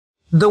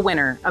The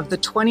winner of the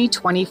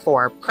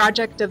 2024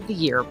 Project of the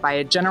Year by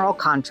a General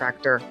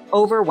Contractor,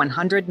 over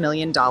 $100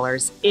 million,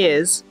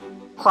 is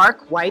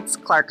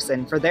Weitz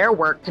Clarkson for their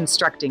work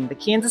constructing the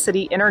Kansas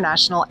City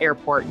International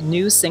Airport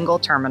new single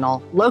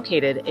terminal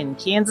located in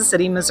Kansas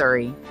City,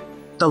 Missouri.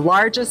 The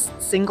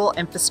largest single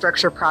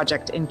infrastructure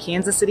project in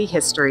Kansas City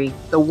history,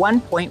 the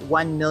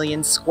 1.1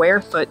 million square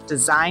foot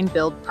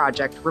design-build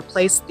project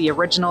replaced the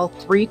original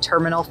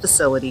 3-terminal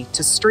facility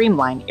to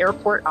streamline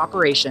airport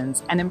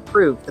operations and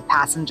improve the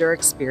passenger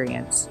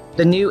experience.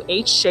 The new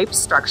H-shaped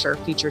structure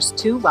features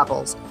 2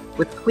 levels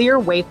with clear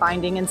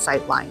wayfinding and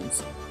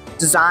sightlines.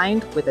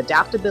 Designed with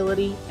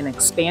adaptability and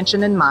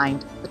expansion in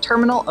mind, the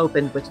terminal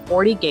opened with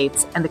 40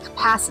 gates and the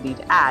capacity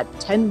to add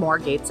 10 more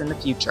gates in the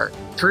future.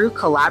 Through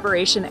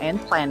collaboration and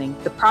planning,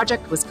 the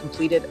project was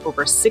completed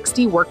over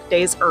 60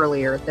 workdays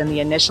earlier than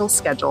the initial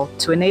schedule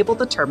to enable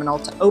the terminal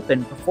to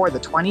open before the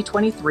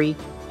 2023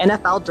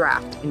 NFL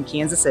Draft in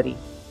Kansas City.